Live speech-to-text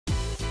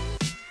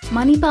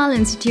Manipal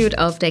Institute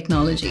of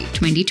Technology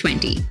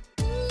 2020.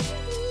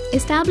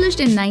 Established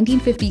in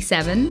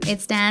 1957, it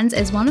stands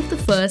as one of the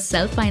first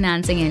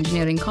self-financing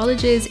engineering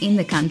colleges in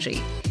the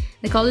country.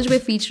 The college we're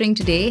featuring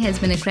today has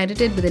been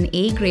accredited with an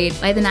A grade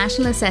by the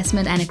National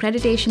Assessment and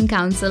Accreditation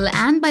Council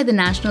and by the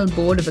National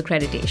Board of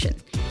Accreditation.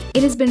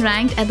 It has been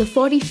ranked at the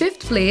 45th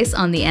place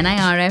on the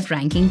NIRF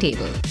ranking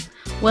table.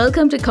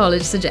 Welcome to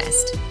College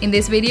Suggest. In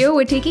this video,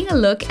 we're taking a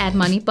look at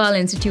Manipal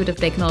Institute of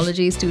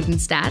Technology student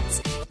stats,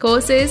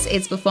 courses,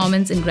 its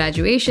performance in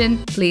graduation,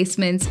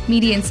 placements,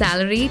 median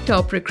salary,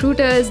 top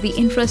recruiters, the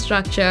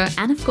infrastructure,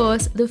 and of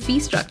course, the fee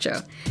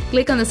structure.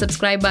 Click on the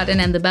subscribe button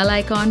and the bell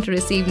icon to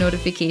receive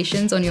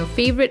notifications on your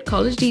favorite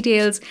college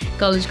details,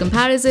 college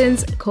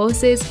comparisons,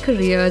 courses,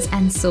 careers,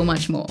 and so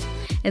much more.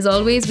 As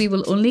always, we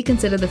will only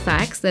consider the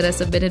facts that are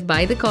submitted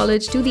by the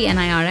college to the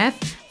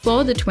NIRF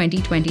for the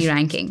 2020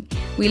 ranking.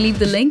 We'll leave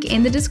the link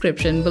in the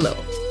description below.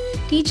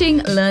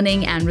 Teaching,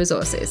 Learning and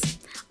Resources.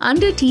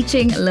 Under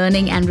Teaching,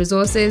 Learning and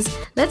Resources,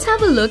 let's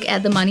have a look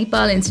at the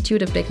Manipal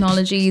Institute of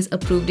Technology's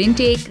approved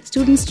intake,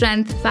 student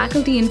strength,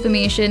 faculty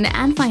information,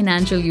 and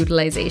financial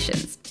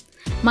utilizations.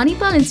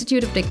 Manipal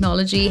Institute of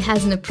Technology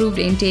has an approved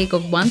intake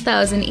of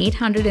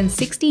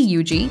 1,860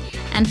 UG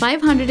and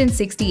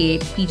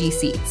 568 PG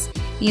seats.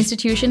 The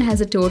institution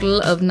has a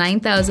total of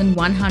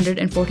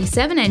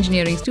 9,147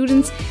 engineering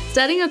students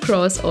studying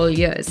across all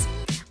years.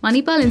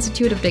 Manipal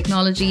Institute of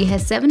Technology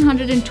has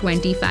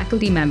 720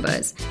 faculty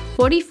members.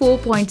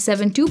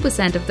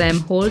 44.72% of them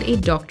hold a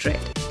doctorate.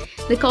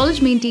 The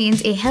college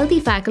maintains a healthy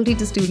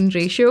faculty-to-student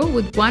ratio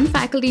with one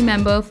faculty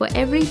member for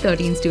every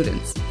 13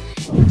 students.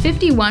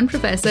 51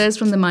 professors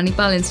from the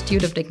Manipal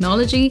Institute of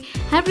Technology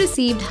have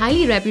received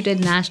highly reputed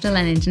national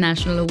and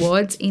international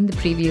awards in the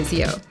previous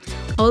year.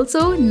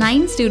 Also,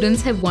 9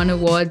 students have won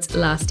awards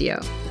last year.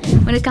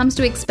 When it comes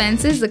to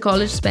expenses, the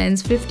college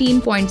spends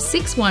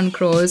 15.61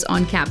 crores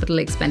on capital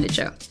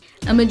expenditure.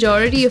 A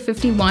majority of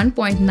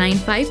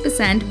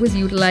 51.95% was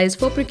utilized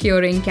for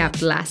procuring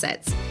capital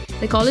assets.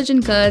 The college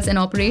incurs an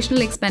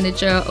operational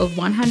expenditure of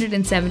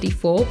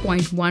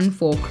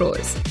 174.14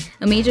 crores.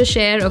 A major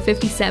share of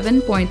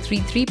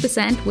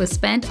 57.33% was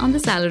spent on the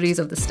salaries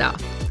of the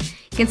staff.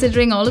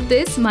 Considering all of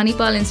this,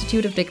 Manipal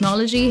Institute of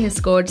Technology has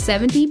scored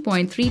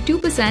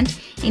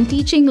 70.32% in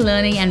Teaching,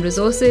 Learning and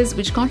Resources,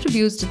 which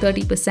contributes to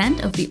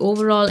 30% of the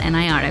overall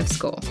NIRF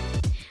score.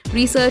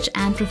 Research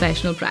and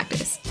Professional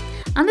Practice.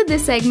 Under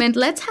this segment,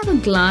 let's have a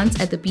glance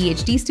at the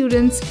PhD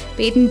students,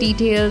 patent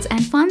details,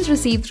 and funds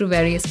received through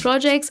various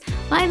projects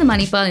by the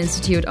Manipal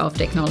Institute of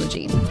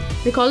Technology.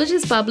 The college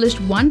has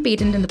published one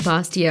patent in the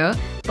past year,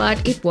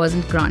 but it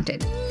wasn't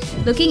granted.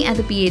 Looking at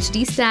the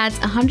PhD stats,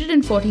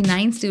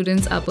 149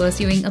 students are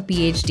pursuing a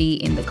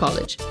PhD in the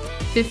college.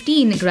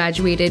 15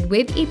 graduated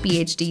with a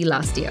PhD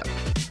last year.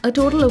 A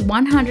total of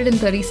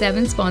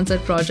 137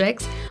 sponsored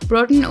projects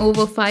brought in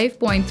over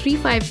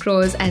 5.35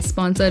 crores as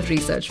sponsored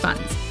research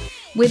funds.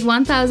 With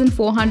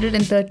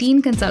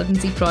 1,413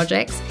 consultancy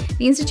projects,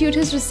 the institute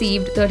has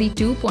received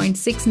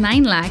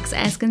 32.69 lakhs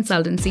as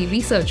consultancy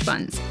research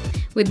funds.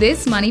 With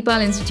this,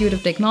 Manipal Institute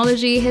of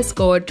Technology has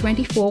scored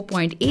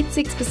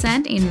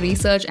 24.86% in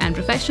research and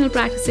professional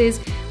practices,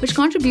 which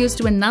contributes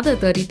to another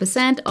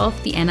 30% of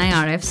the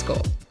NIRF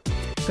score.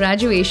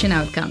 Graduation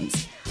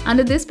outcomes.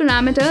 Under this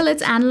parameter,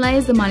 let's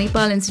analyze the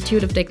Manipal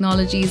Institute of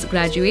Technology's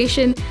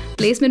graduation,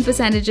 placement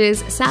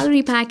percentages,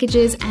 salary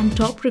packages, and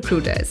top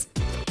recruiters.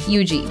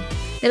 UG.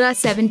 There are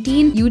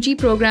 17 UG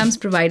programs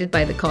provided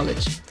by the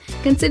college.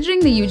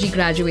 Considering the UG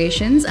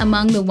graduations,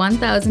 among the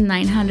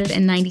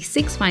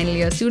 1,996 final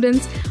year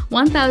students,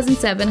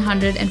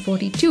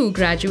 1,742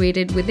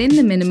 graduated within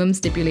the minimum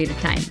stipulated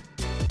time.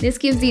 This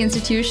gives the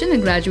institution a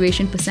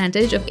graduation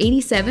percentage of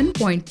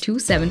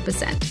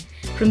 87.27%.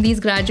 From these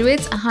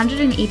graduates,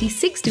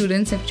 186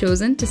 students have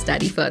chosen to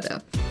study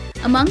further.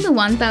 Among the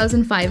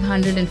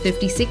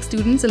 1,556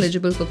 students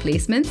eligible for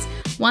placements,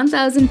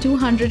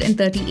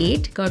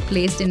 1,238 got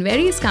placed in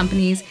various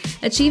companies,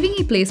 achieving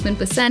a placement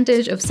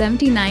percentage of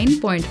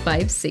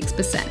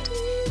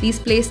 79.56%. These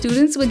placed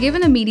students were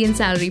given a median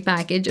salary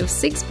package of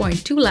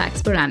 6.2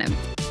 lakhs per annum.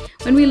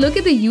 When we look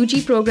at the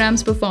UG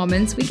program's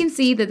performance, we can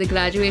see that the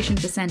graduation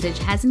percentage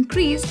has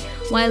increased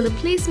while the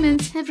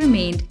placements have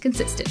remained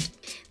consistent.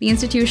 The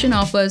institution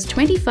offers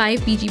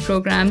 25 PG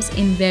programs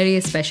in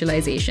various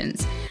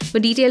specializations. For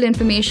detailed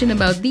information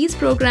about these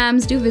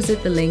programs, do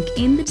visit the link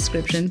in the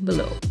description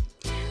below.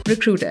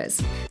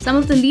 Recruiters. Some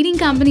of the leading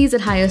companies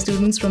that hire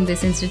students from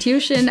this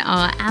institution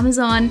are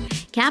Amazon,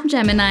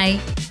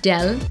 Capgemini,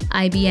 Dell,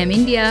 IBM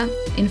India,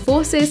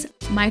 Infosys,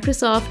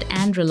 Microsoft,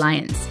 and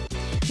Reliance.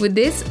 With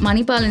this,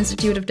 Manipal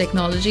Institute of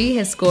Technology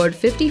has scored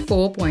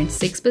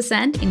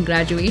 54.6% in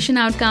graduation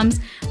outcomes,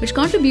 which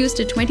contributes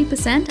to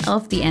 20%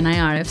 of the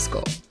NIRF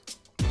score.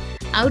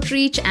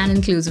 Outreach and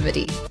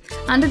Inclusivity.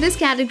 Under this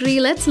category,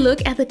 let's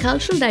look at the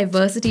cultural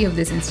diversity of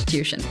this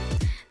institution.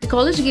 The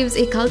college gives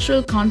a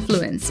cultural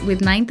confluence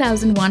with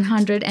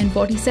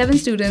 9,147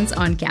 students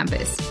on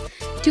campus.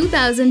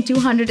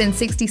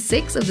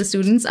 2,266 of the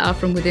students are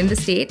from within the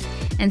state,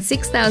 and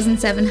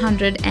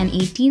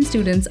 6,718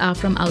 students are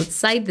from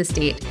outside the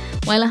state,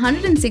 while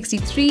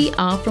 163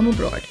 are from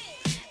abroad.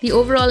 The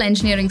overall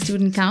engineering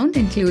student count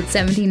includes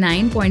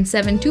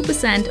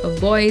 79.72% of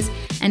boys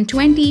and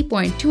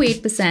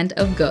 20.28%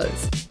 of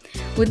girls.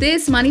 With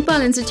this,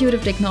 Manipal Institute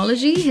of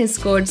Technology has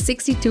scored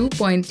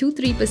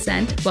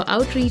 62.23% for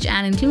outreach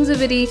and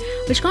inclusivity,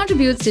 which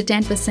contributes to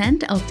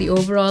 10% of the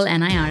overall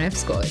NIRF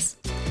scores.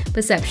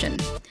 Perception.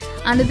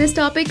 Under this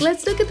topic,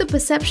 let's look at the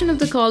perception of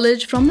the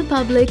college from the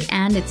public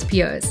and its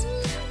peers.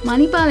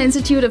 Manipal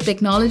Institute of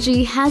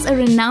Technology has a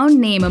renowned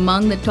name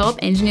among the top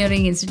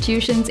engineering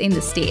institutions in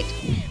the state.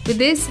 With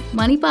this,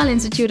 Manipal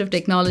Institute of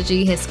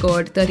Technology has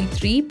scored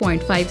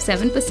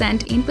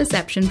 33.57% in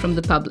perception from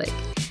the public.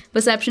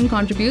 Perception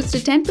contributes to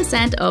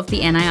 10% of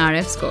the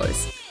NIRF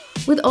scores.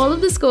 With all of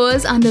the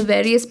scores under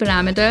various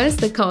parameters,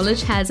 the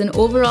college has an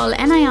overall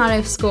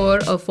NIRF score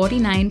of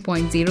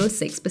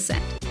 49.06%.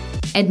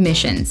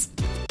 Admissions.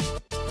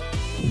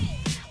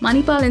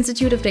 Manipal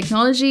Institute of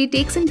Technology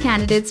takes in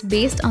candidates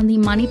based on the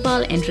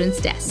Manipal entrance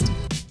test.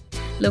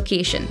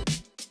 Location.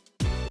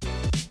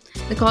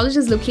 The college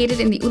is located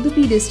in the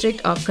Udupi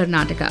district of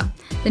Karnataka.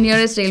 The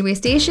nearest railway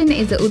station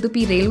is the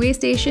Udupi railway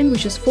station,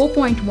 which is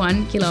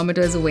 4.1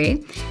 kilometers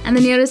away, and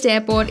the nearest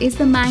airport is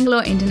the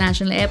Mangalore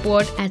International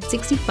Airport at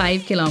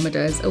 65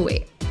 kilometers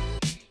away.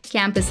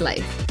 Campus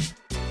life.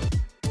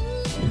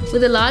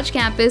 With a large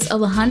campus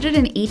of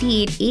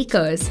 188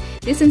 acres,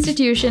 this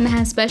institution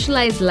has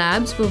specialized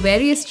labs for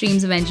various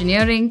streams of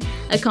engineering,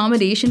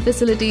 accommodation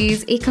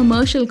facilities, a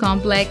commercial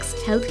complex,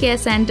 healthcare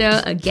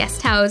center, a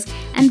guest house,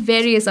 and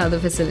various other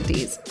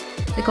facilities.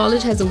 The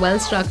college has a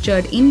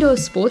well-structured indoor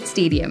sports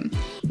stadium.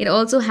 It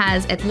also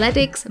has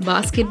athletics,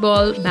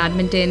 basketball,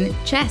 badminton,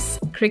 chess,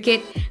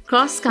 cricket,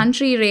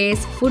 cross-country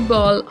race,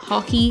 football,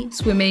 hockey,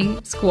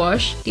 swimming,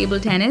 squash, table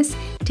tennis,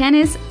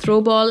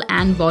 throwball,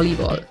 and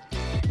volleyball.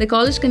 The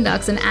college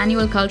conducts an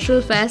annual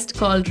cultural fest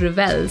called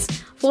Revels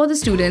for the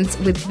students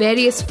with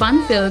various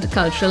fun-filled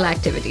cultural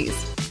activities.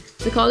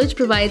 The college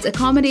provides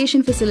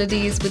accommodation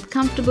facilities with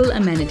comfortable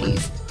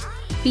amenities.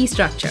 Fee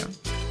structure.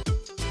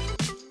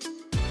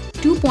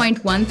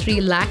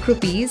 2.13 lakh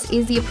rupees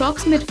is the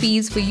approximate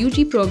fees for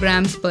UG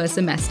programs per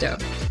semester.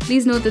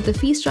 Please note that the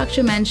fee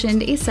structure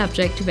mentioned is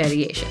subject to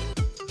variation.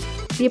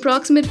 The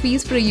approximate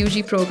fees for a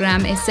UG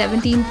program is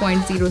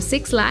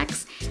 17.06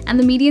 lakhs, and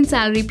the median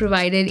salary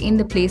provided in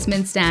the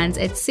placement stands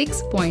at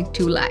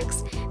 6.2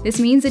 lakhs. This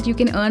means that you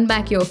can earn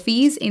back your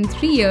fees in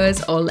 3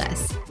 years or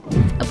less.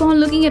 Upon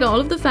looking at all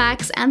of the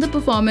facts and the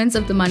performance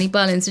of the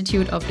Manipal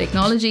Institute of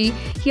Technology,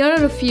 here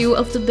are a few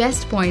of the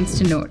best points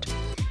to note.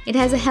 It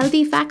has a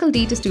healthy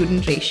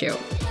faculty-to-student ratio.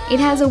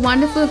 It has a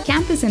wonderful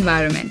campus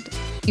environment.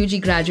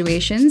 UG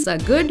graduations are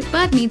good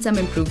but need some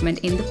improvement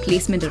in the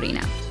placement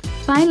arena.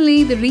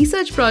 Finally, the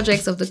research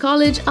projects of the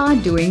college are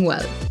doing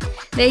well.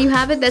 There you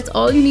have it, that's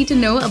all you need to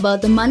know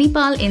about the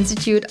Manipal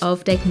Institute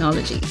of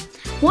Technology.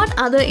 What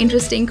other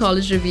interesting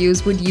college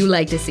reviews would you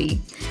like to see?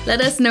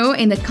 Let us know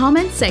in the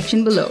comments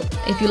section below.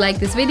 If you like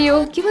this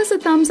video, give us a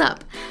thumbs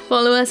up.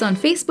 Follow us on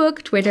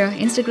Facebook, Twitter,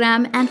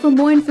 Instagram, and for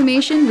more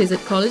information, visit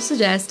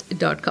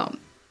collegesuggest.com.